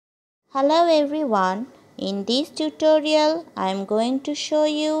Hello everyone, in this tutorial I am going to show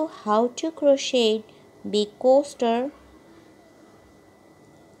you how to crochet big coaster.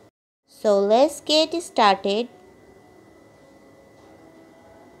 So let's get started.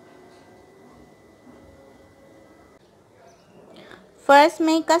 First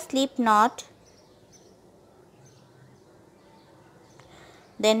make a slip knot.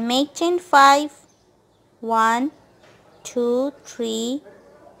 Then make chain 5. 1, 2, 3,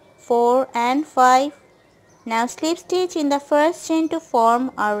 4 and 5. Now slip stitch in the first chain to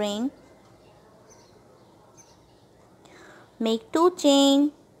form a ring. Make 2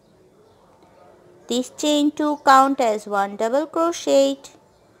 chain. This chain 2 count as 1 double crochet.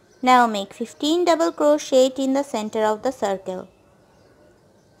 Now make 15 double crochet in the center of the circle.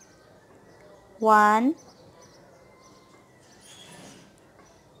 1,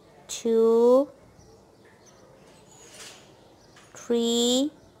 2,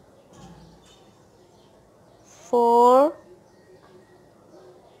 3, 4,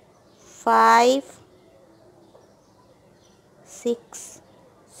 5, 6.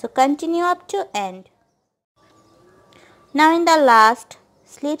 So continue up to end. Now in the last,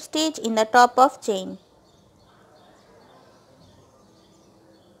 slip stitch in the top of chain.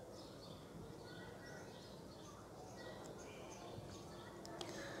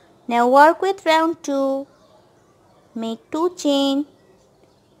 Now work with round 2. Make 2 chain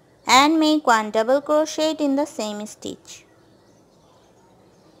and make 1 double crochet in the same stitch.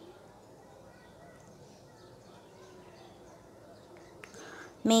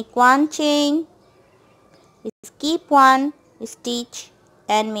 Make 1 chain, skip 1 stitch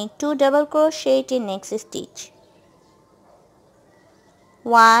and make 2 double crochet in next stitch.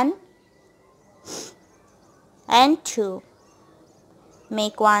 1 and 2.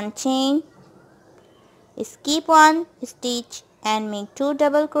 Make 1 chain, skip 1 stitch and make 2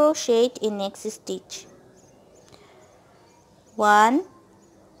 double crochet in next stitch. 1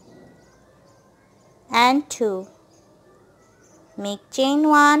 and 2. Make chain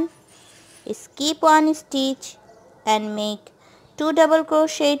 1, skip 1 stitch and make 2 double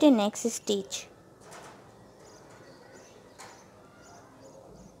crochet in next stitch.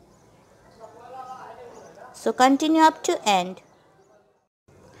 So continue up to end.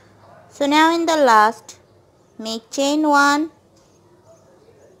 So now in the last, make chain 1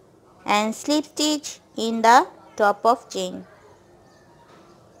 and slip stitch in the top of chain.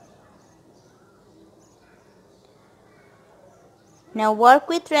 Now work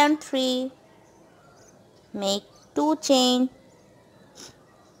with round 3. Make 2 chain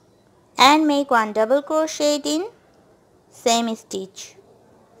and make 1 double crochet in same stitch.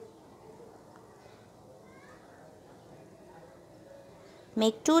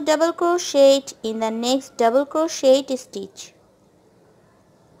 Make 2 double crochet in the next double crochet stitch.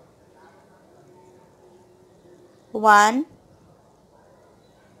 1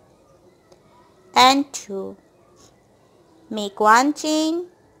 and 2. Make 1 chain.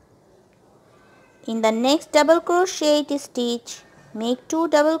 In the next double crochet stitch, make 2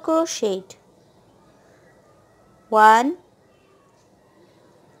 double crochet. 1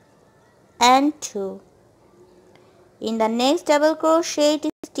 and 2. In the next double crochet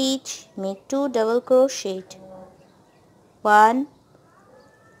stitch, make 2 double crochet. 1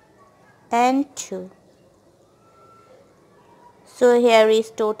 and 2. So here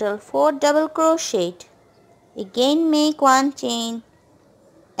is total 4 double crochet. Again make 1 chain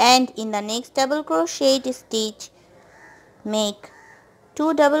and in the next double crochet stitch make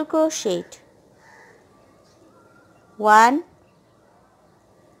 2 double crochet. 1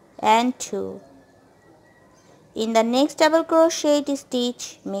 and 2. In the next double crochet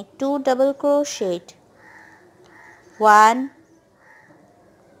stitch make 2 double crochet. 1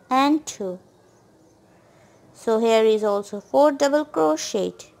 and 2. So here is also 4 double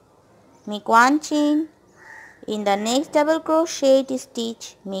crochet. Make 1 chain. In the next double crochet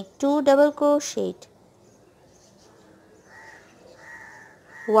stitch, make 2 double crochet.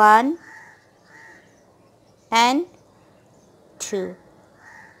 1 and 2.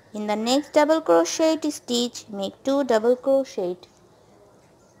 In the next double crochet stitch, make 2 double crochet.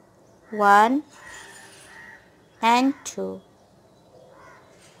 1 and 2.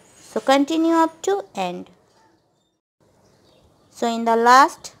 So continue up to end. So in the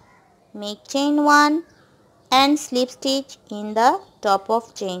last, make chain 1 and slip stitch in the top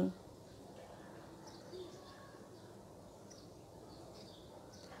of chain.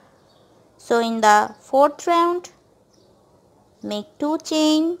 So in the fourth round, make 2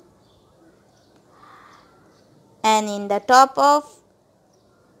 chain and in the top of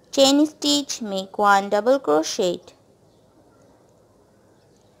chain stitch make 1 double crochet.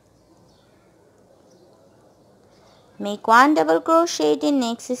 Make 1 double crochet in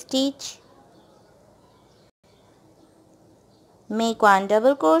next stitch. Make 1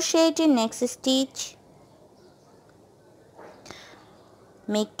 double crochet in next stitch.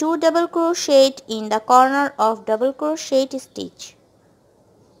 Make 2 double crochet in the corner of double crochet stitch.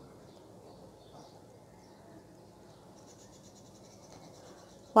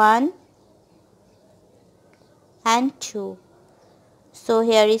 One and 2. So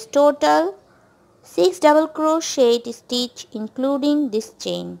here is total 6 double crochet stitch including this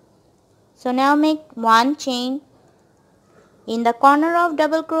chain. So now make 1 chain. In the corner of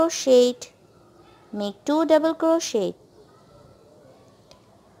double crochet, make 2 double crochet.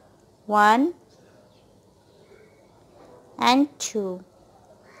 1 and 2.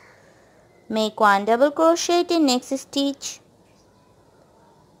 Make 1 double crochet in next stitch.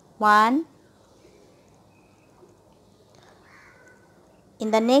 1.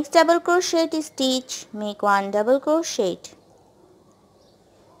 In the next double crochet stitch, make 1 double crochet.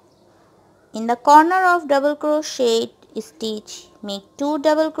 In the corner of double crochet stitch, make 2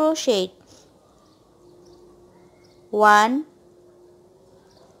 double crochet. 1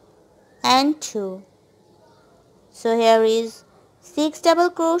 and 2. So here is 6 double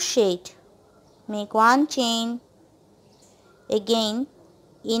crochet. Make 1 chain. Again,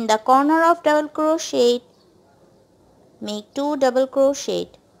 in the corner of double crochet, make 2 double crochet.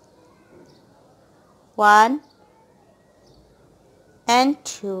 1 and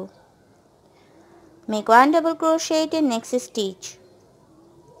 2. Make 1 double crochet in next stitch.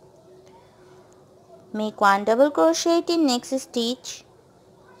 Make 1 double crochet in next stitch.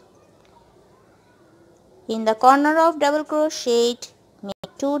 In the corner of double crochet,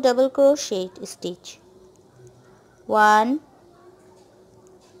 make 2 double crochet stitch. 1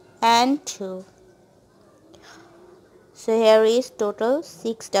 and 2. So here is total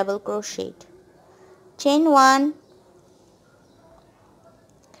 6 double crochet. Chain 1.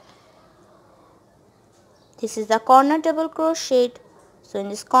 This is the corner double crochet. So in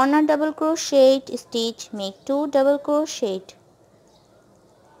this corner double crochet stitch, make 2 double crochet.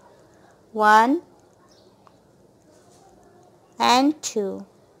 1 and 2.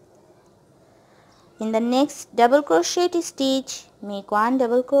 In the next double crochet stitch, make 1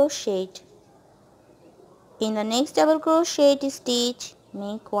 double crochet. In the next double crochet stitch,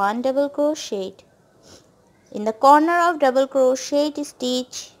 make 1 double crochet. In the corner of double crochet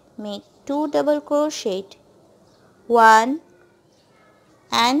stitch, make 2 double crochet. 1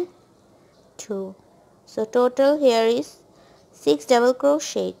 and 2. So total here is 6 double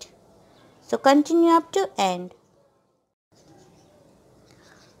crochet. So continue up to end.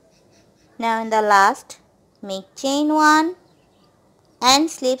 Now in the last, make chain 1 and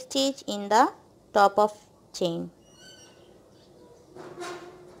slip stitch in the top of chain.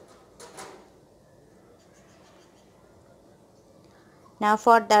 Now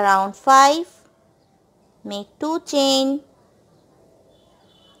for the round 5, make 2 chain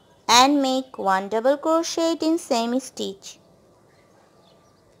and make 1 double crochet in same stitch.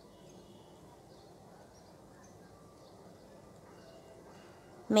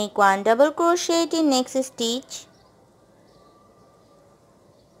 Make 1 double crochet in next stitch.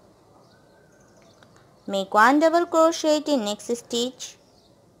 Make 1 double crochet in next stitch.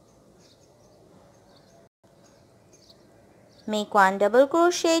 Make 1 double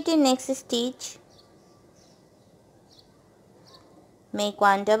crochet in next stitch. Make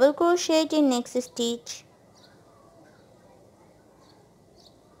 1 double crochet in next stitch.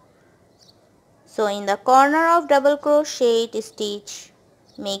 So in the corner of double crochet stitch,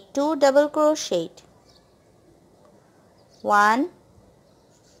 make 2 double crochet. 1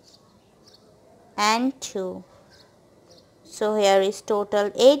 and 2. So here is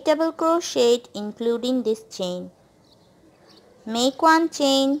total 8 double crochet including this chain. Make 1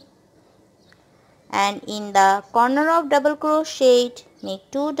 chain and in the corner of double crochet,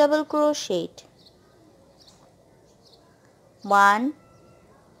 make 2 double crochet. 1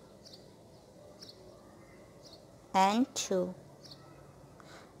 and 2.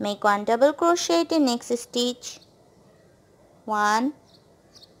 Make 1 double crochet in next stitch. 1.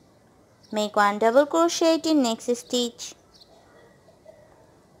 Make 1 double crochet in next stitch.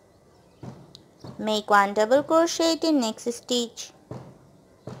 Make 1 double crochet in next stitch.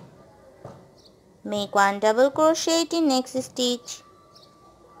 Make 1 double crochet in next stitch.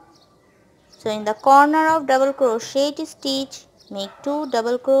 So in the corner of double crochet stitch, make 2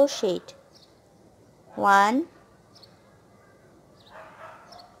 double crochet. 1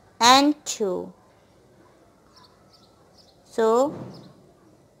 and 2. So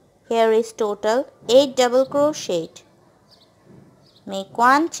here is total 8 double crochet. Make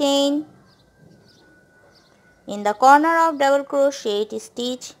 1 chain In the corner of double crochet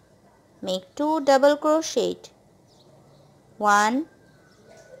stitch, make 2 double crochet, 1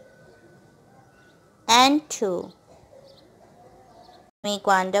 and 2. Make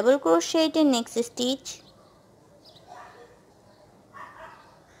 1 double crochet in next stitch.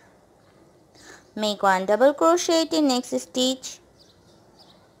 Make 1 double crochet in next stitch.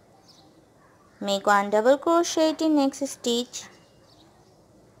 Make 1 double crochet in next stitch.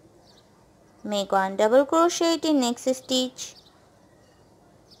 Make 1 double crochet in next stitch.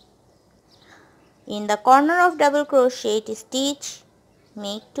 In the corner of double crochet stitch,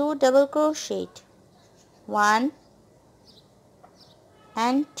 make 2 double crochet, 1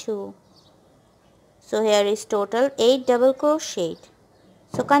 and 2. So here is total 8 double crochet.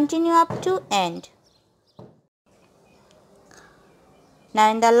 So continue up to end. Now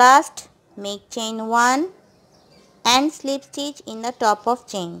in the last, make chain 1 and slip stitch in the top of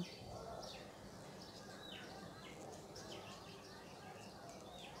chain.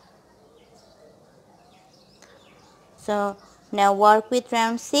 So now work with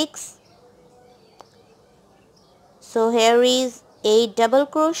round 6. So here is 8 double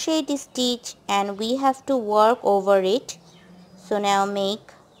crochet stitch and we have to work over it. So now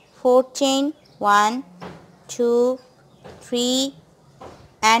make 4 chain, 1, 2, 3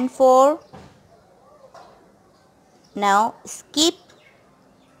 and 4. Now skip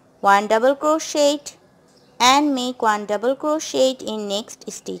 1 double crochet and make 1 double crochet in next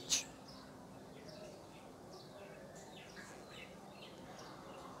stitch.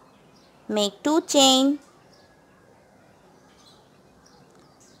 Make 2 chain.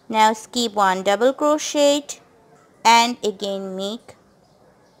 Now skip 1 double crochet and again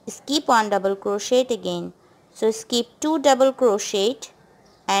skip 1 double crochet again. So skip 2 double crochet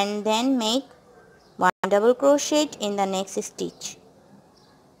and then make 1 double crochet in the next stitch.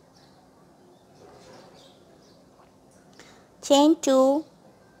 Chain 2.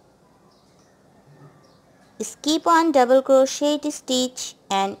 Skip 1 double crochet stitch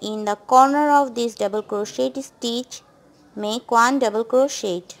and in the corner of this double crochet stitch make 1 double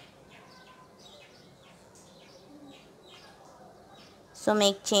crochet. So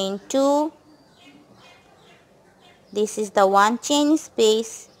make chain 2. This is the 1 chain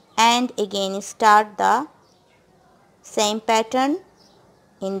space and again start the same pattern.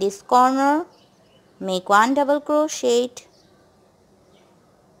 In this corner make 1 double crochet.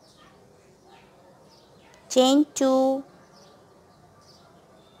 Chain 2,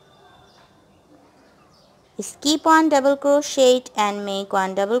 skip 1 double crochet and make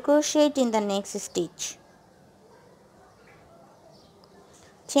 1 double crochet in the next stitch.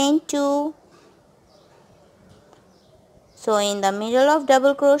 Chain 2. So in the middle of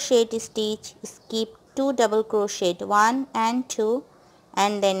double crochet stitch, skip 2 double crochet, 1 and 2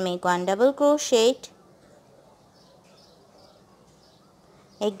 and then make 1 double crochet.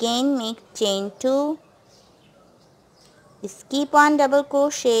 Again make chain 2. Skip 1 double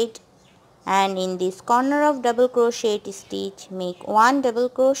crochet and in this corner of double crochet stitch make 1 double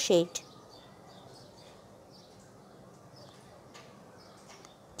crochet.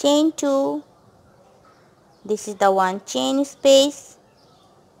 Chain 2. This is the 1 chain space.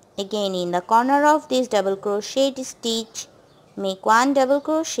 Again in the corner of this double crochet stitch make 1 double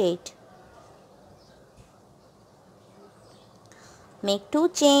crochet. Make 2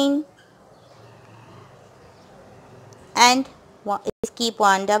 chain and skip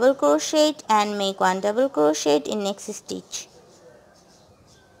 1 double crochet and make 1 double crochet in next stitch.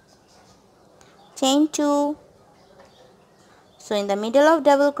 Chain 2. So in the middle of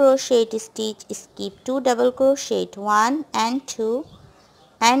double crochet stitch skip 2 double crochet, 1 and 2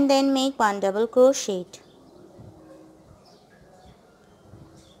 and then make 1 double crochet.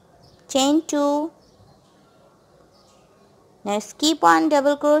 Chain 2. Now skip 1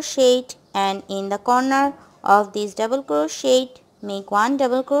 double crochet and in the corner of this double crochet make 1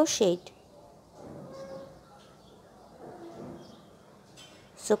 double crochet.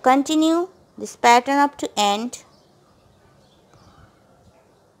 So continue this pattern up to end.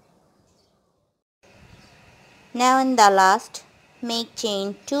 Now in the last make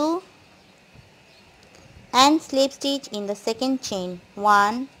chain 2 and slip stitch in the second chain,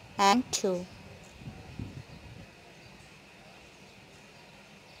 1 and 2.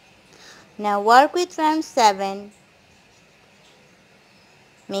 Now work with round 7.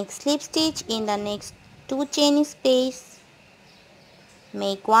 Make slip stitch in the next 2 chain space.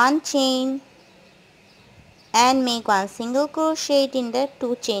 Make 1 chain and make 1 single crochet in the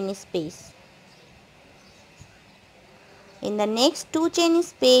 2 chain space. In the next 2 chain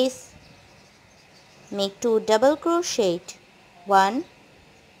space make 2 double crochet, 1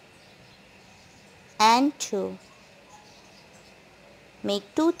 and 2. Make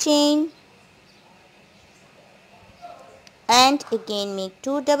 2 chain and again make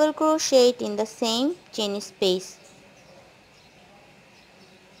 2 double crochet in the same chain space.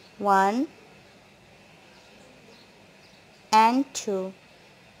 1 and 2.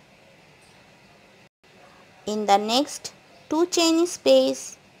 In the next 2 chain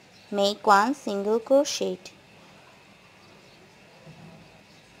space, make 1 single crochet.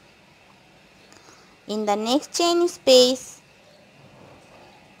 In the next chain space,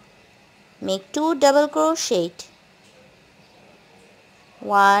 make 2 double crochet.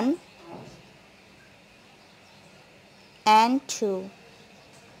 1 and 2.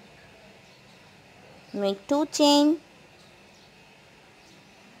 Make 2 chain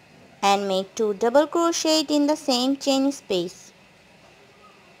and make 2 double crochet in the same chain space.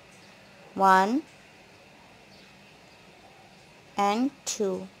 1 and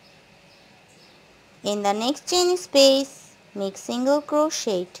 2. In the next chain space, make single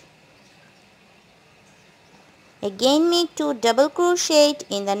crochet. Again make 2 double crochet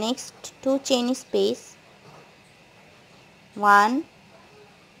in the next 2 chain space. 1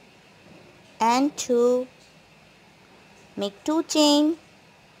 and 2. Make 2 chain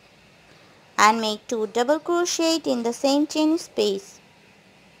and make 2 double crochet in the same chain space.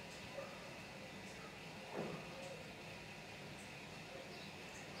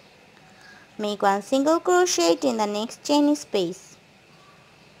 Make 1 single crochet in the next chain space.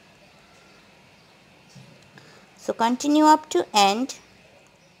 So continue up to end.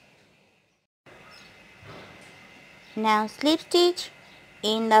 Now slip stitch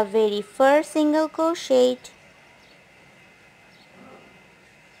in the very first single crochet.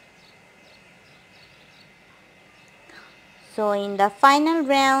 So in the final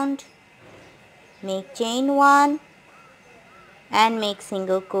round, make chain 1 and make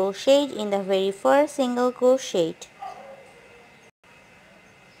single crochet in the very first single crochet.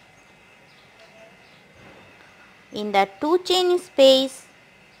 In the 2 chain space,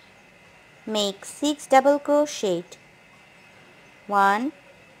 make 6 double crochet. 1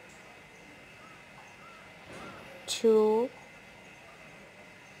 2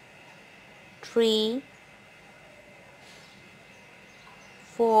 3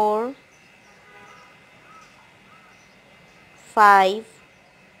 4 5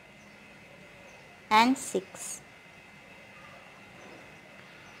 and 6.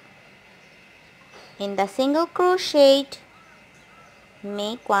 In the single crochet,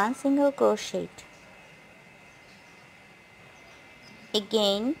 make 1 single crochet.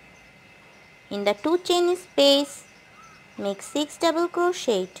 Again, in the 2 chain space, make 6 double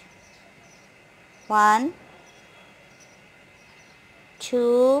crochet. 1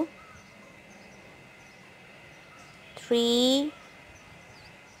 2 3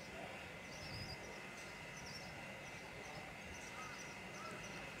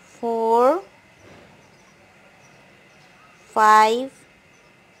 4 5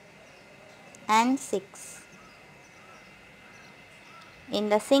 and 6. In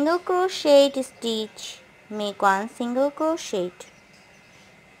the single crochet stitch, make 1 single crochet.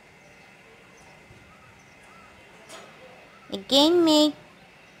 Again make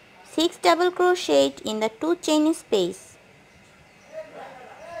 6 double crochet in the 2 chain space.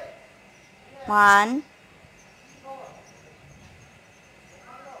 1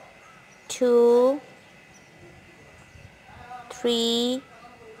 2 3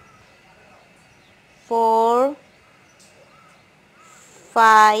 4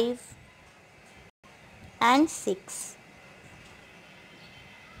 5 and 6.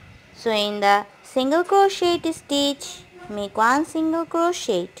 So in the single crochet stitch, make 1 single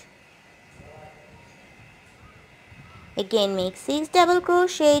crochet. Again make 6 double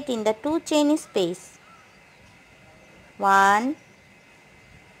crochet in the 2 chain space. 1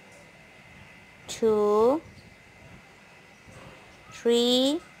 2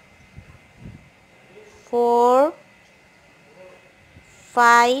 3 4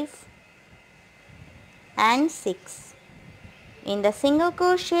 5 and 6. In the single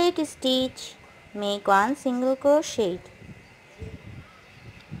crochet stitch, make 1 single crochet.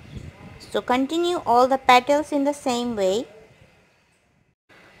 So continue all the petals in the same way.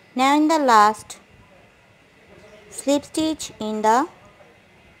 Now in the last, slip stitch in the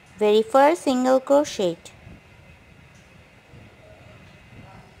very first single crochet.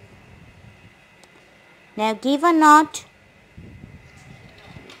 Now give a knot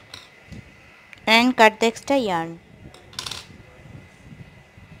and cut the extra yarn.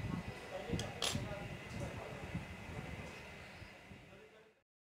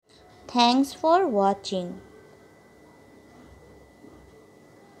 Thanks for watching.